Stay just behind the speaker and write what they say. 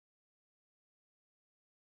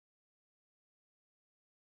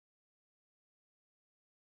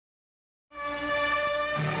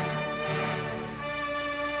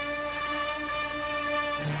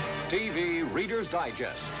TV Reader's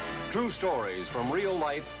Digest. True stories from real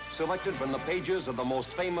life selected from the pages of the most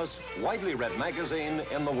famous, widely read magazine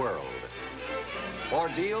in the world.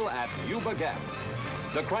 Ordeal at Yuba Gap.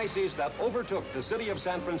 The crisis that overtook the city of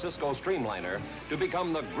San Francisco streamliner to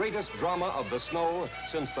become the greatest drama of the snow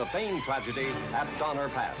since the famed tragedy at Donner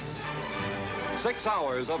Pass. 6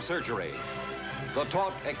 hours of surgery. The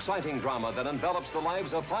taut, exciting drama that envelops the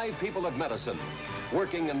lives of 5 people of medicine,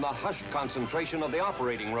 working in the hushed concentration of the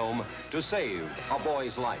operating room to save a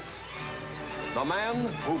boy's life. The man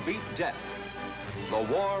who beat death. The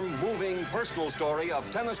warm, moving, personal story of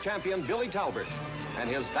tennis champion Billy Talbot and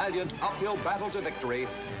his valiant uphill battle to victory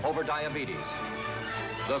over diabetes.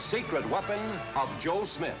 The secret weapon of Joe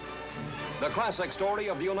Smith. The classic story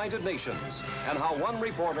of the United Nations and how one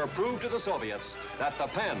reporter proved to the Soviets that the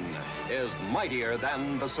pen is mightier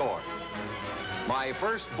than the sword. My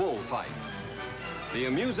First Bullfight. The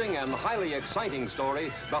amusing and highly exciting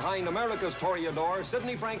story behind America's Toreador,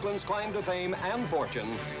 Sidney Franklin's climb to fame and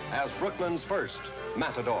fortune as Brooklyn's first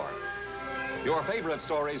matador. Your favorite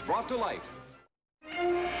stories brought to life.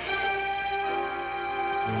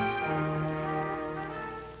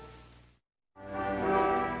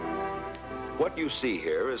 What you see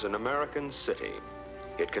here is an American city.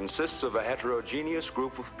 It consists of a heterogeneous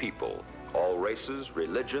group of people, all races,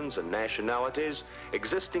 religions, and nationalities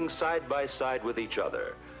existing side by side with each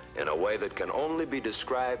other in a way that can only be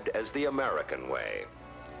described as the American way.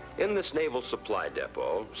 In this naval supply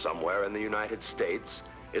depot, somewhere in the United States,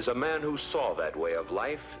 is a man who saw that way of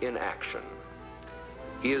life in action.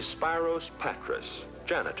 He is Spiros Patras,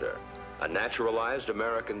 janitor, a naturalized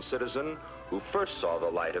American citizen who first saw the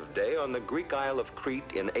light of day on the Greek Isle of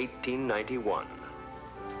Crete in 1891.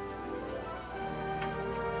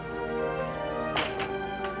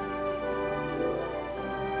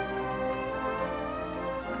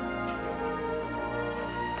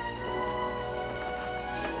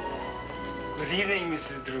 Good evening,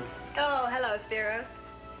 Mrs. Drew. Oh, hello, Spiros.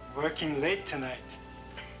 Working late tonight.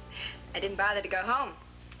 I didn't bother to go home.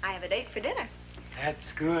 I have a date for dinner.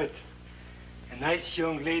 That's good. A nice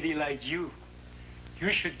young lady like you.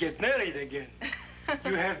 You should get married again.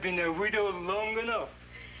 You have been a widow long enough.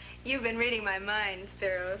 You've been reading my mind,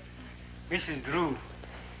 Spiros. Mrs. Drew,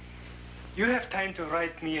 you have time to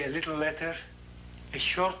write me a little letter? A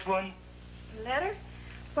short one? Letter?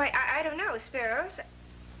 Why, I don't know, Spiros.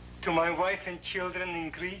 To my wife and children in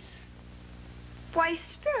Greece? Why,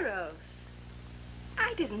 Spiros,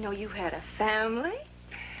 I didn't know you had a family.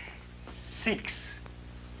 6.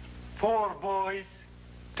 4 boys,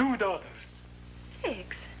 2 daughters.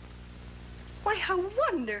 6? Why, how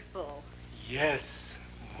wonderful. Yes,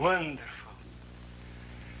 wonderful.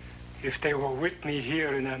 If they were with me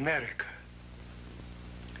here in America.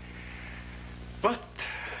 But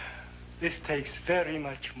this takes very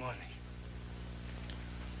much money.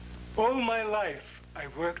 All my life, I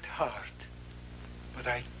worked hard, but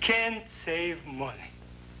I can't save money.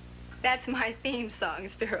 That's my theme song,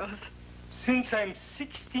 Spiros. Since I'm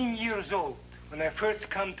 16 years old, when I first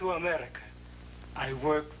come to America, I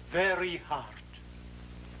work very hard.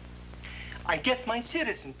 I get my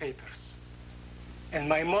citizen papers, and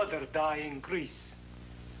my mother died in Greece,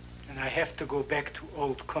 and I have to go back to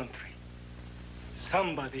old country.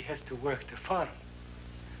 Somebody has to work the farm.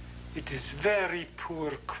 It is very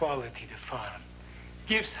poor quality, the farm.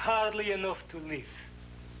 Gives hardly enough to live.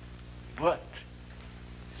 But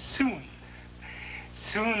soon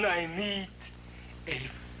I meet a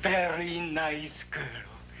very nice girl,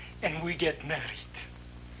 and we get married.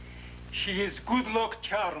 She is good luck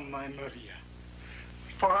charm, my Maria.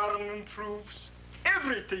 Farm improves,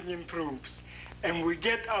 everything improves, and we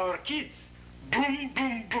get our kids, boom,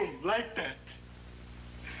 boom, boom, like that.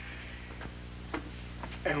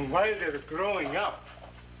 And while they're growing up,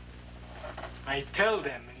 I tell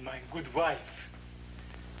them and my good wife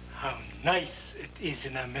how nice it is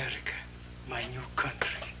in America, my new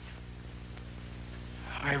country.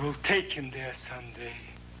 I will take him there someday,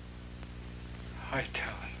 I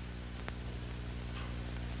tell him.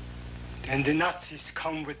 Then the Nazis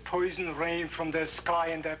come with poison rain from the sky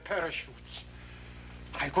and their parachutes.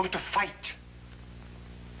 I go to fight,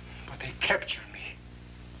 but they capture me.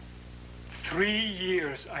 3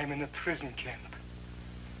 years I'm in a prison camp.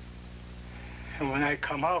 And when I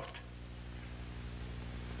come out,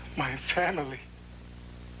 my family,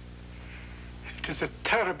 it is a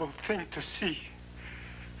terrible thing to see.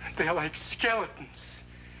 They're like skeletons,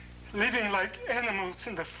 living like animals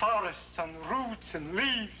in the forests on roots and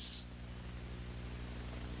leaves.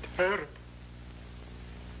 Terrible.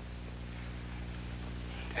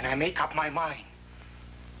 Then I make up my mind.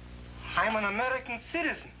 I'm an American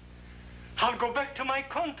citizen. I'll go back to my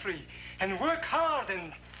country and work hard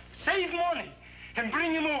and save money and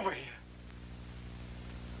bring him over here.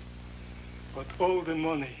 But all the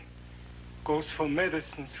money goes for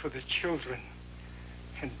medicines for the children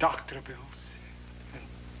and doctor bills.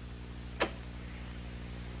 And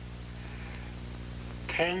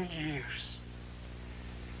 10 years.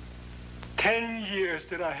 10 years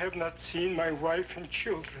that I have not seen my wife and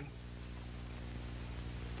children.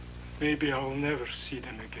 Maybe I'll never see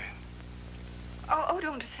them again. Oh,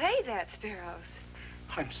 don't say that, Spiros.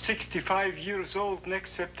 I'm 65 years old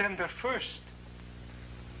next September 1st.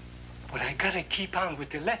 But I gotta keep on with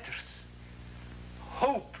the letters.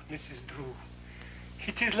 Hope, Mrs. Drew.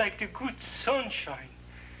 It is like the good sunshine,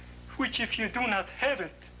 which if you do not have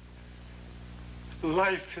it,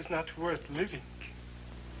 life is not worth living.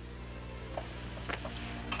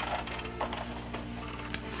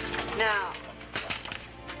 Now,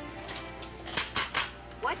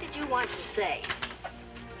 what did you want to say?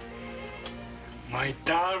 My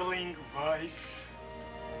darling wife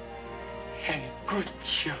and good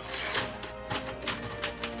children.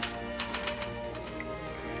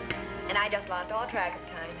 And I just lost all track of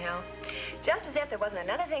time, Hal. Just as if there wasn't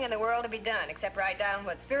another thing in the world to be done except write down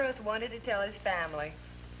what Spiros wanted to tell his family.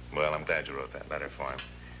 Well, I'm glad you wrote that letter for him.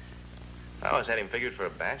 I always had him figured for a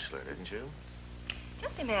bachelor, didn't you?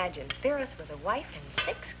 Just imagine, Spiros with a wife and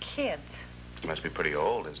 6 kids. He must be pretty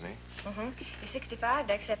old, isn't he? Mm-hmm. He's 65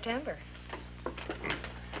 next September.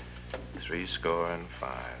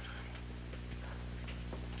 65.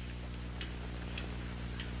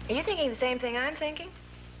 Are you thinking the same thing I'm thinking?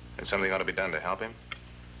 And something ought to be done to help him?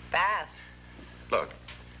 Fast. Look,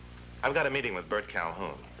 I've got a meeting with Bert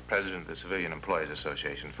Calhoun, president of the Civilian Employees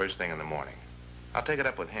Association, first thing in the morning. I'll take it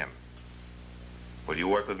up with him. Will you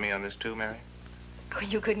work with me on this too, Mary? Oh,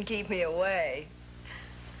 you couldn't keep me away.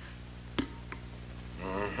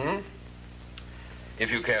 Mm-hmm.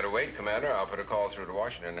 If you care to wait, Commander, I'll put a call through to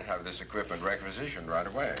Washington and have this equipment requisitioned right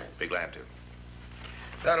away. Be glad to.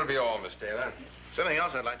 That'll be all, Miss Taylor. Something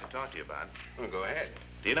else I'd like to talk to you about. Well, go ahead.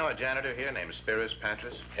 Do you know a janitor here named Spiros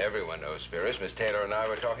Patras? Everyone knows Spiros. Miss Taylor and I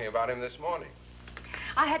were talking about him this morning.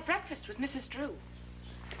 I had breakfast with Mrs. Drew.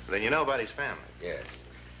 Then you know about his family. Yes.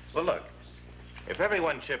 Well, look, if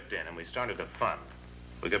everyone chipped in and we started a fund,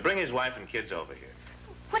 we could bring his wife and kids over here.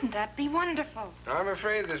 Wouldn't that be wonderful? I'm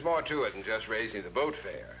afraid there's more to it than just raising the boat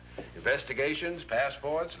fare. Investigations,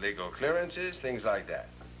 passports, legal clearances, things like that.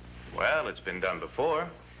 Well, it's been done before.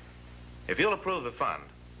 If you'll approve the fund,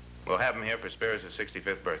 we'll have him here for Spiros'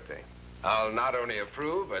 65th birthday. I'll not only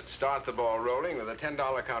approve, but start the ball rolling with a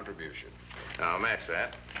 $10 contribution. I'll match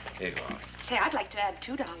that. Here you are. Say, I'd like to add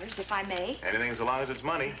 $2, if I may. Anything so long as it's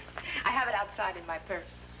money. I have it outside in my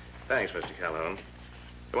purse. Thanks, Mr. Calhoun.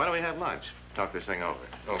 Why don't we have lunch? Talk this thing over.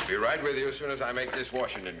 I'll be right with you as soon as I make this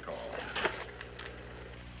Washington call.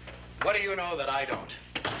 What do you know that I don't?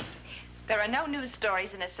 There are no news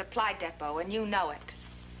stories in a supply depot, and you know it.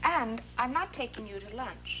 And I'm not taking you to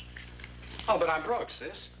lunch. Oh, but I'm broke,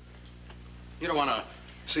 sis. You don't want to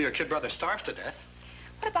see your kid brother starve to death.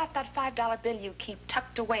 What about that $5 bill you keep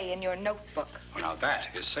tucked away in your notebook? Oh, now that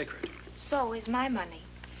is sacred. So is my money.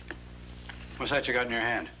 What's that you got in your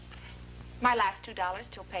hand? My last $2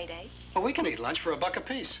 till payday. Well, we can eat lunch for $1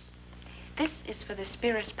 apiece. This is for the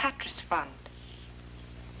Spiros Patras Fund.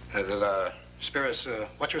 The Spiros,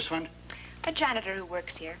 what's yours fund? A janitor who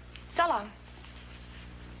works here. So long.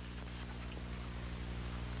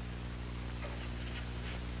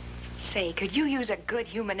 Say, could you use a good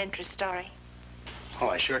human interest story? Oh,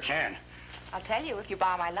 I sure can. I'll tell you if you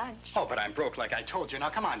buy my lunch. Oh, but I'm broke like I told you. Now,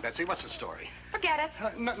 come on, Betsy, what's the story? Forget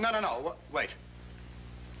it. No. Wait.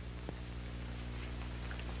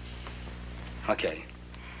 Okay.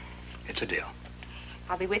 It's a deal.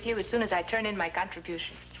 I'll be with you as soon as I turn in my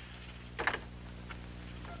contribution.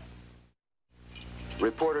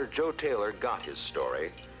 Reporter Joe Taylor got his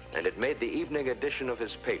story, and it made the evening edition of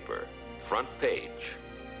his paper, front page.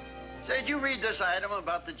 Say, did you read this item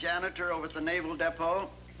about the janitor over at the Naval Depot?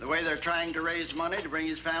 The way they're trying to raise money to bring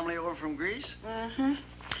his family over from Greece? Mm-hmm.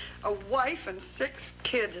 A wife and 6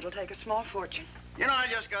 kids. It'll take a small fortune. You know, I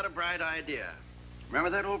just got a bright idea. Remember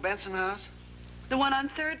that old Benson house? The one on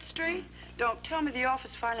 3rd Street? Don't tell me the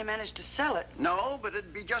office finally managed to sell it. No, but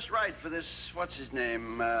it'd be just right for this, what's his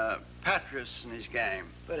name, Patras and his gang.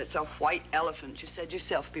 But it's a white elephant. You said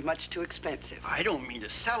yourself it'd be much too expensive. I don't mean to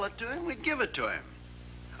sell it to him. We'd give it to him.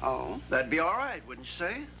 Oh? That'd be all right, wouldn't you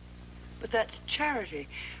say? But that's charity.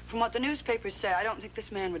 From what the newspapers say, I don't think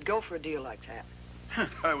this man would go for a deal like that.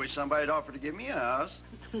 I wish somebody'd offer to give me a house.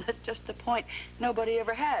 That's just the point. Nobody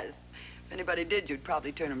ever has. If anybody did, you'd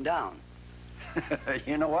probably turn him down.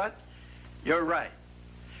 You know what? You're right.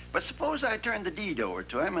 But suppose I turned the deed over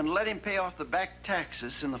to him and let him pay off the back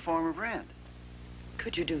taxes in the form of rent.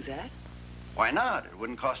 Could you do that? Why not? It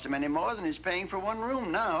wouldn't cost him any more than he's paying for one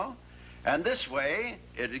room now. And this way,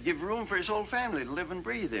 it'd give room for his whole family to live and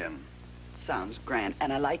breathe in. Sounds grand,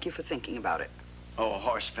 and I like you for thinking about it. Oh,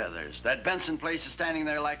 horse feathers. That Benson place is standing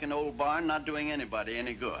there like an old barn, not doing anybody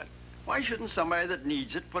any good. Why shouldn't somebody that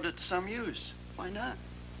needs it put it to some use? Why not?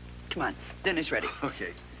 Come on, dinner's ready.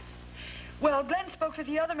 Okay. Well, Glenn spoke to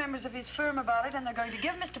the other members of his firm about it, and they're going to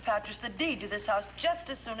give Mr. Patras the deed to this house just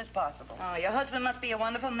as soon as possible. Oh, your husband must be a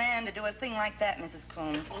wonderful man to do a thing like that, Mrs.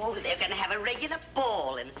 Coombs. Oh, they're going to have a regular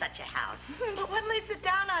ball in such a house. But what'll they sit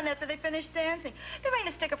down on after they finish dancing? There ain't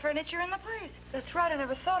a stick of furniture in the place. That's right, I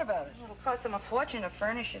never thought about it. It'll cost them a fortune to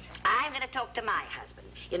furnish it. I'm going to talk to my husband.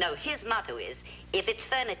 You know, his motto is, if it's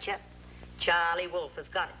furniture, Charlie Wolf has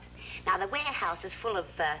got it. Now, the warehouse is full of,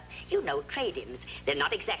 you know, trade-ins. They're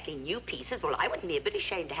not exactly new pieces. Well, I wouldn't be a bit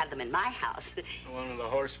ashamed to have them in my house. The one with the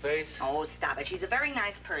horse face? Oh, stop it. She's a very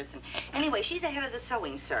nice person. Anyway, she's the head of the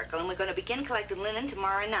sewing circle, and we're going to begin collecting linen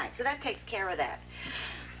tomorrow night. So that takes care of that.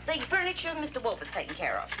 The furniture, Mr. Wolf is taking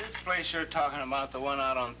care of. This place you're talking about, the one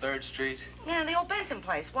out on 3rd Street? Yeah, the old Benson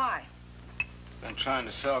place. Why? Been trying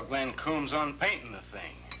to sell Glenn Coombs on painting the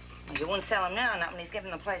thing. Well, you wouldn't sell him now, not when he's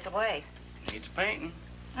giving the place away. Needs painting.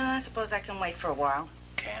 I suppose I can wait for a while.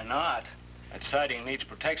 Cannot. That siding needs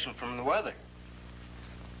protection from the weather.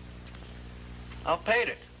 I'll paint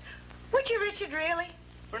it. Would you, Richard, really?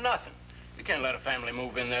 For nothing. You can't let a family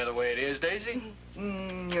move in there the way it is, Daisy.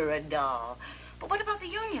 You're a doll. But what about the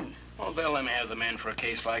union? Well, they'll let me have the men for a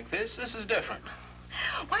case like this. This is different.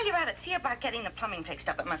 While you're at it, see about getting the plumbing fixed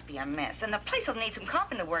up. It must be a mess. And the place will need some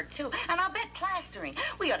carpenter work, too. And I'll bet plastering.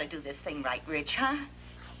 We ought to do this thing right, Rich, huh?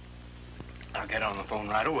 I'll get on the phone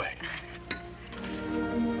right away.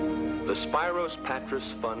 The Spiros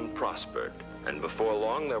Patras Fund prospered, and before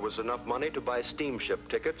long there was enough money to buy steamship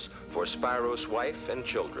tickets for Spiros' wife and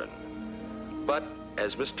children. But,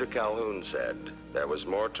 as Mr. Calhoun said, there was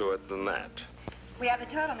more to it than that. We have the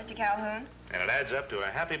total, Mr. Calhoun. And it adds up to a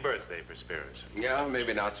happy birthday for Spiros. Yeah,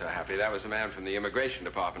 maybe not so happy. That was the man from the immigration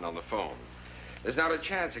department on the phone. There's not a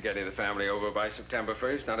chance of getting the family over by September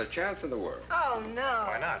 1st. Not a chance in the world. Oh, no.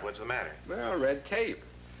 Why not? What's the matter? Well, red tape.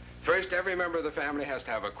 First, every member of the family has to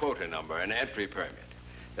have a quota number, an entry permit.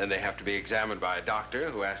 Then they have to be examined by a doctor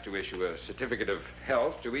who has to issue a certificate of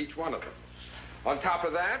health to each one of them. On top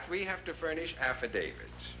of that, we have to furnish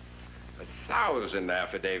affidavits. 1,000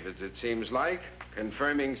 affidavits, it seems like,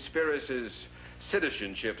 confirming Spiros's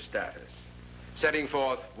citizenship status. Setting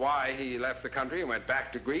forth why he left the country and went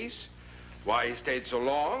back to Greece, why he stayed so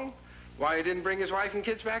long, why he didn't bring his wife and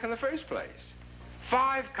kids back in the first place.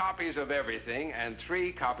 5 copies of everything and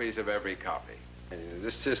 3 copies of every copy.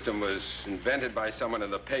 This system was invented by someone in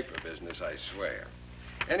the paper business, I swear.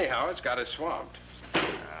 Anyhow, it's got us swamped.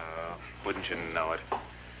 Wouldn't you know it?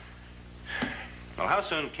 Well, how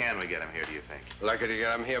soon can we get him here, do you think? Lucky to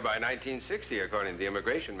get him here by 1960, according to the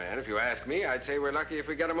immigration man. If you ask me, I'd say we're lucky if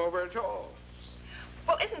we get him over at all.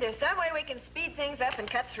 Well, isn't there some way we can speed things up and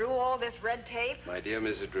cut through all this red tape? My dear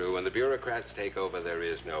Mrs. Drew, when the bureaucrats take over, there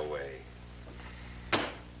is no way.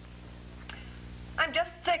 I'm just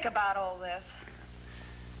sick about all this.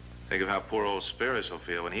 Think of how poor old Spiros will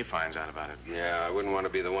feel when he finds out about it. Yeah, I wouldn't want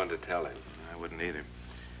to be the one to tell him. I wouldn't either.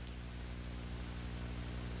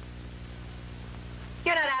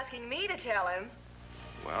 You're not asking me to tell him.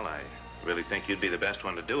 Well, I really think you'd be the best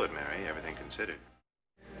one to do it, Mary, everything considered.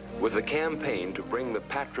 With the campaign to bring the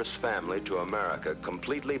Patras family to America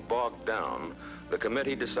completely bogged down, the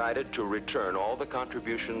committee decided to return all the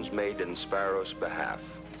contributions made in Spiros' behalf.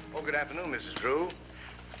 Oh, good afternoon, Mrs. Drew.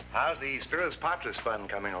 How's the Spiros Patras Fund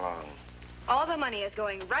coming along? All the money is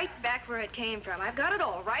going right back where it came from. I've got it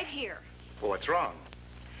all right here. Well, what's wrong?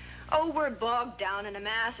 Oh, we're bogged down in a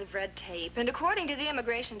mass of red tape. And according to the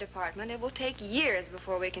immigration department, it will take years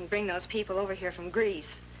before we can bring those people over here from Greece.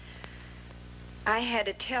 I had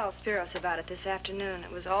to tell Spiros about it this afternoon.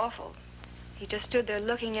 It was awful. He just stood there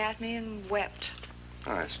looking at me and wept.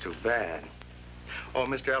 Oh, that's too bad. Oh,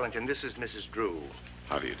 Mr. Ellington, this is Mrs. Drew.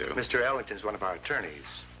 How do you do? Mr. Ellington's one of our attorneys.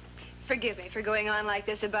 Forgive me for going on like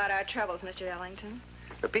this about our troubles, Mr. Ellington.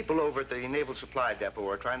 The people over at the Naval Supply Depot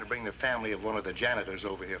are trying to bring the family of one of the janitors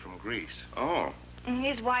over here from Greece. Oh.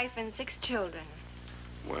 His wife and 6 children.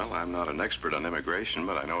 Well, I'm not an expert on immigration,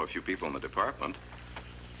 but I know a few people in the department.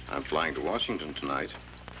 I'm flying to Washington tonight.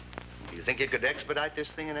 Do you think you could expedite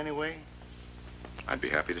this thing in any way? I'd be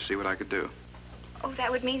happy to see what I could do. Oh,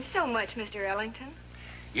 that would mean so much, Mr. Ellington.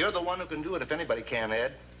 You're the one who can do it if anybody can,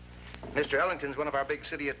 Ed. Mr. Ellington's one of our big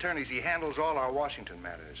city attorneys. He handles all our Washington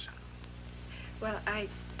matters. Well, I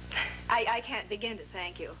I can't begin to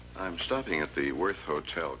thank you. I'm stopping at the Worth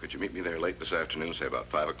Hotel. Could you meet me there late this afternoon, say about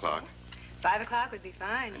 5 o'clock? 5 o'clock would be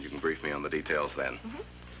fine. And you can brief me on the details then. Mm-hmm.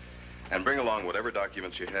 And bring along whatever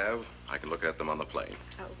documents you have. I can look at them on the plane.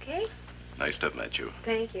 Okay. Nice to have met you.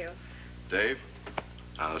 Thank you. Dave,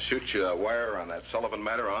 I'll shoot you a wire on that Sullivan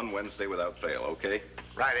matter on Wednesday without fail, okay?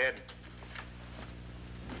 Right, Ed.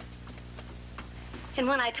 And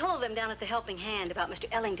when I told them down at the Helping Hand about Mr.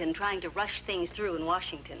 Ellington trying to rush things through in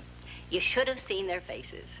Washington, you should have seen their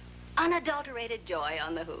faces. Unadulterated joy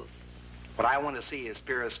on the hoof. What I want to see is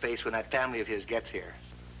Spiro's face when that family of his gets here.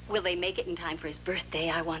 Will they make it in time for his birthday,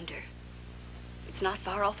 I wonder? It's not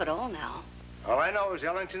far off at all now. All I know is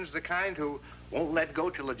Ellington's the kind who won't let go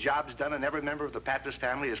till the job's done and every member of the Patras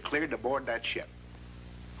family is cleared to board that ship.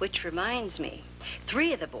 Which reminds me,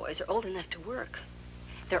 3 of the boys are old enough to work.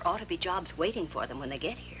 There ought to be jobs waiting for them when they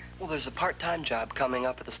get here. Well, there's a part-time job coming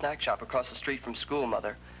up at the snack shop across the street from school,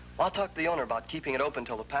 Mother. I'll talk to the owner about keeping it open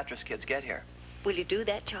till the Patras kids get here. Will you do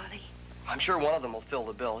that, Charlie? I'm sure one of them will fill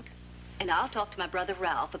the bill. And I'll talk to my brother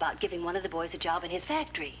Ralph about giving one of the boys a job in his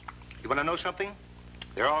factory. You want to know something?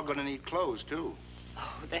 They're all going to need clothes, too.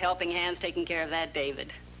 Oh, the Helping Hand's taking care of that,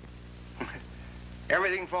 David.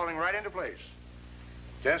 Everything falling right into place.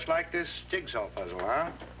 Just like this jigsaw puzzle,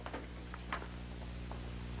 huh?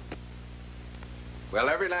 Well,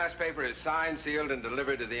 every last paper is signed, sealed, and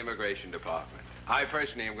delivered to the Immigration Department. I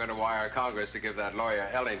personally am going to wire Congress to give that lawyer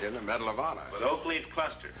Ellington a Medal of Honor. With Oak Leaf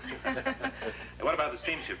Cluster. And what about the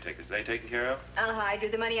steamship tickets? Are they taken care of? I drew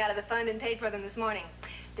the money out of the fund and paid for them this morning.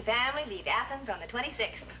 The family leave Athens on the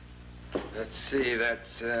 26th. Let's see,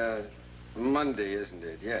 that's Monday, isn't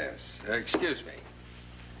it? Yes. Excuse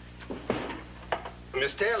me.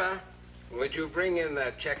 Miss Taylor, would you bring in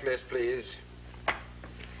that checklist, please?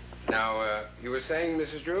 Now, you were saying,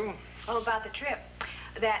 Mrs. Drew? Oh, about the trip.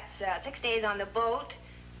 That's 6 days on the boat,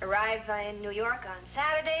 arrive in New York on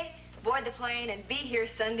Saturday, board the plane, and be here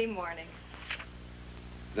Sunday morning.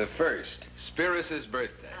 The 1st, Spiros'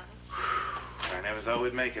 birthday. I never thought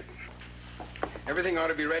we'd make it. Everything ought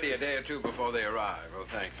to be ready a day or 2 before they arrive. Oh,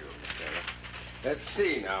 thank you, Miss Taylor. Let's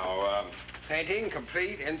see now. Painting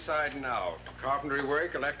complete inside and out. Carpentry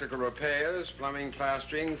work, electrical repairs, plumbing,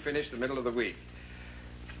 plastering, finished the middle of the week.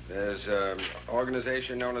 There's an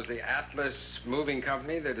organization known as the Atlas Moving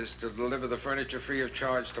Company that is to deliver the furniture free of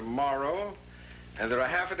charge tomorrow. And there are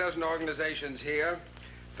half a dozen organizations here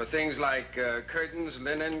for things like curtains,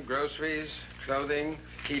 linen, groceries, clothing,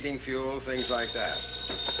 heating, fuel, things like that.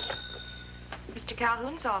 Mr.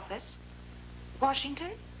 Calhoun's office.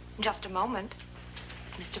 Washington? Just a moment.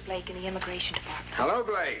 It's Mr. Blake in the Immigration Department. Hello,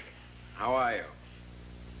 Blake. How are you?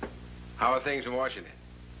 How are things in Washington?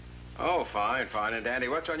 Oh, fine, fine. And Dandy,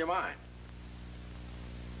 what's on your mind?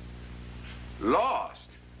 Lost?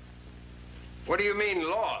 What do you mean,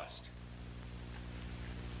 lost?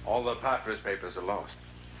 All the Patras papers are lost.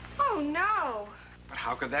 Oh, no. But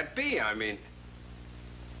how could that be? I mean...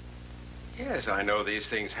 Yes, I know these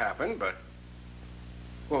things happen, but...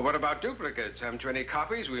 Well, what about duplicates? Haven't you any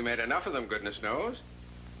copies? We made enough of them, goodness knows.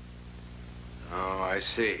 Oh, I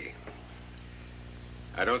see.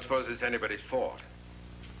 I don't suppose it's anybody's fault.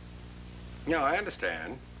 No, I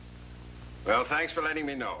understand. Well, thanks for letting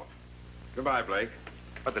me know. Goodbye, Blake.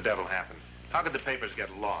 What the devil happened? How could the papers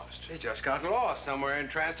get lost? They just got lost somewhere in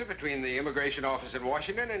transit between the immigration office in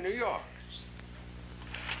Washington and New York.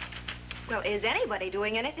 Well, is anybody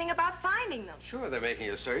doing anything about finding them? Sure, they're making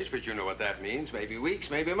a search, but you know what that means. Maybe weeks,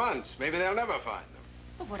 maybe months. Maybe they'll never find them.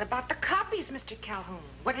 Well, what about the copies, Mr. Calhoun?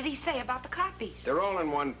 What did he say about the copies? They're all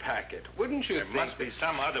in one packet. Wouldn't you think... There must be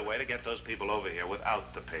some other way to get those people over here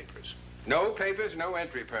without the papers. No papers, no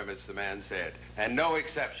entry permits, the man said. And no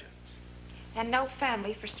exceptions. And no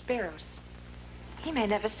family for Spiros. He may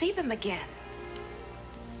never see them again.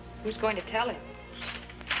 Who's going to tell him?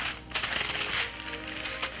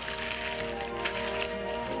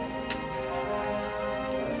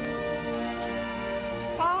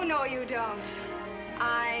 Oh, no, you don't.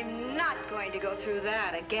 I'm not going to go through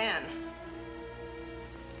that again.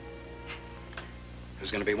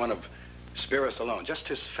 There's going to be one of Spiros alone, just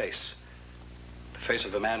his face. The face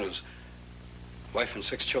of a man whose wife and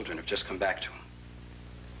 6 children have just come back to him.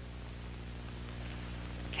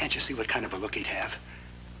 Can't you see what kind of a look he'd have?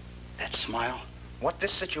 That smile? What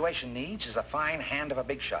this situation needs is a fine hand of a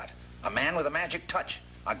big shot. A man with a magic touch.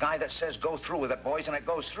 A guy that says go through with it, boys, and it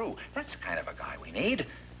goes through. That's the kind of a guy we need.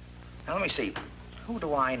 Now, let me see. Who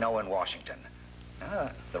do I know in Washington?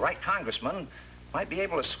 The right congressman might be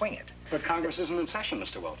able to swing it. But Congress isn't in session,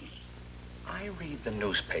 Mr. Welton. I read the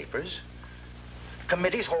newspapers.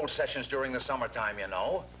 Committees hold sessions during the summertime, you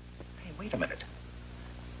know. Hey, wait a minute.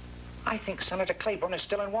 I think Senator Claiborne is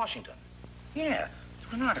still in Washington. Yeah, there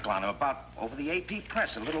was an article on him over the AP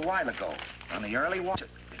Press a little while ago. On the early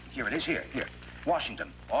Here it is, here.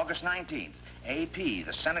 Washington, August 19th. AP,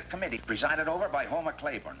 the Senate committee, presided over by Homer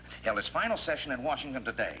Claiborne, held its final session in Washington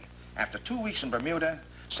today. After 2 weeks in Bermuda,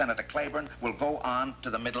 Senator Claiborne will go on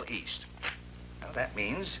to the Middle East. Now, that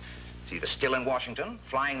means he's either still in Washington,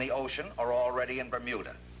 flying the ocean, or already in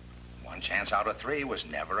Bermuda. 1 chance out of 3 was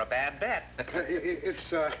never a bad bet.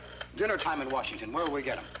 It's dinner time in Washington. Where will we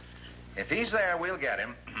get him? If he's there, we'll get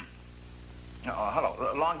him. Oh,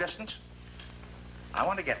 hello. Long distance? I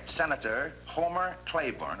want to get Senator Homer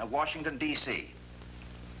Claiborne of Washington, D.C.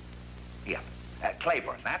 Yeah,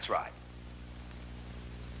 Claiborne, that's right.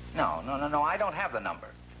 No, I don't have the number.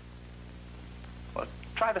 Well,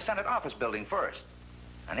 try the Senate office building first.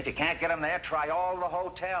 And if you can't get him there, try all the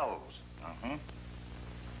hotels.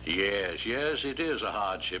 Yes, it is a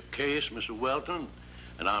hardship case, Mr. Welton.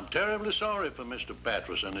 And I'm terribly sorry for Mr.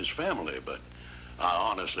 Patras and his family, but I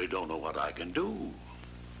honestly don't know what I can do.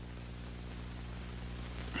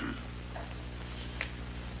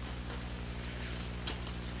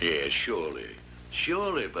 Yes,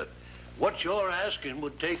 surely, but what you're asking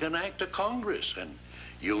would take an act of Congress, and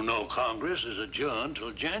you know Congress is adjourned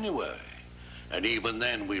till January. And even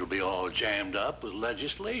then, we'll be all jammed up with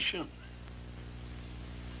legislation.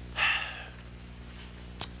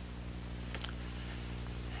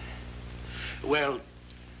 Well,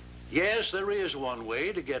 yes, there is one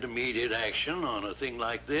way to get immediate action on a thing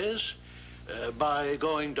like this, by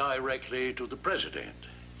going directly to the president.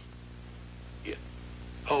 Yeah.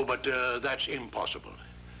 Oh, but that's impossible.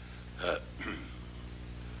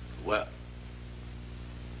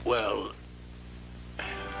 Well...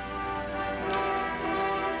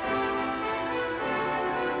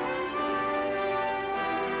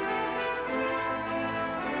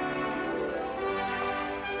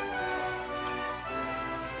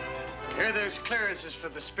 Here, there's clearances for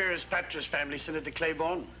the Spears Patras family, Senator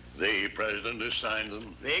Claiborne. The president has signed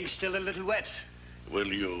them. The ink's still a little wet. Will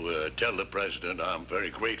you tell the president I'm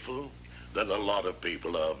very grateful? That a lot of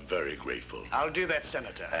people are very grateful. I'll do that,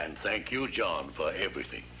 Senator. And thank you, John, for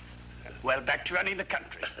everything. Well, back to running the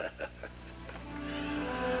country.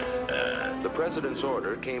 The president's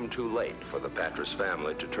order came too late for the Patras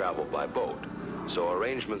family to travel by boat, so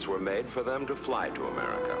arrangements were made for them to fly to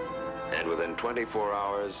America. And within 24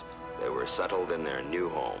 hours, they were settled in their new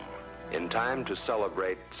home, in time to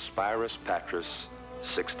celebrate Spyros Patras'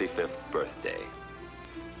 65th birthday.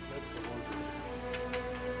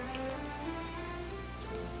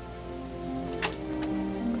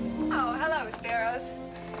 Oh, hello, Sparrows.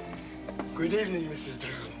 Good evening, Mrs.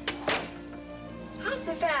 Drew. How's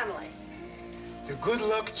the family? The good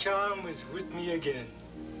luck charm is with me again.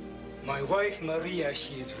 My wife, Maria,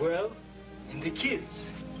 she is well, and the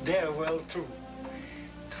kids, they're well, too.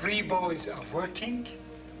 3 boys are working,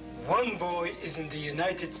 1 boy is in the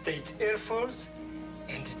United States Air Force,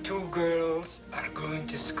 and the 2 girls are going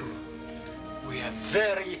to school. We are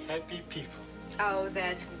very happy people. Oh,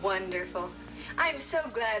 that's wonderful. I'm so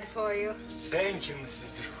glad for you. Thank you,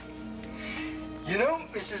 Mrs. Drew. You know,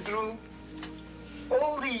 Mrs. Drew,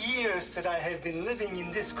 all the years that I have been living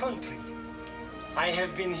in this country, I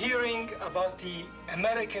have been hearing about the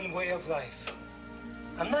American way of life.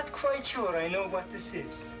 I'm not quite sure I know what this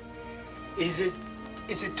is. Is it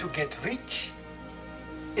to get rich?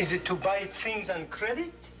 Is it to buy things on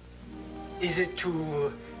credit? Is it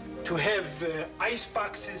to have ice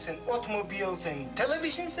boxes and automobiles and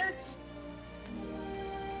television sets?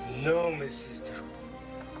 No, Mrs. Drew.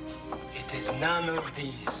 It is none of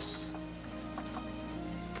these.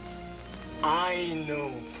 I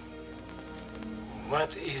know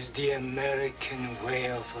what is the American way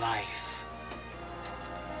of life.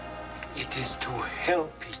 It is to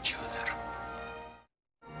help each other.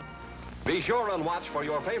 Be sure and watch for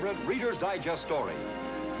your favorite Reader's Digest story,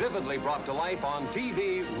 vividly brought to life on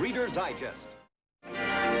TV Reader's Digest.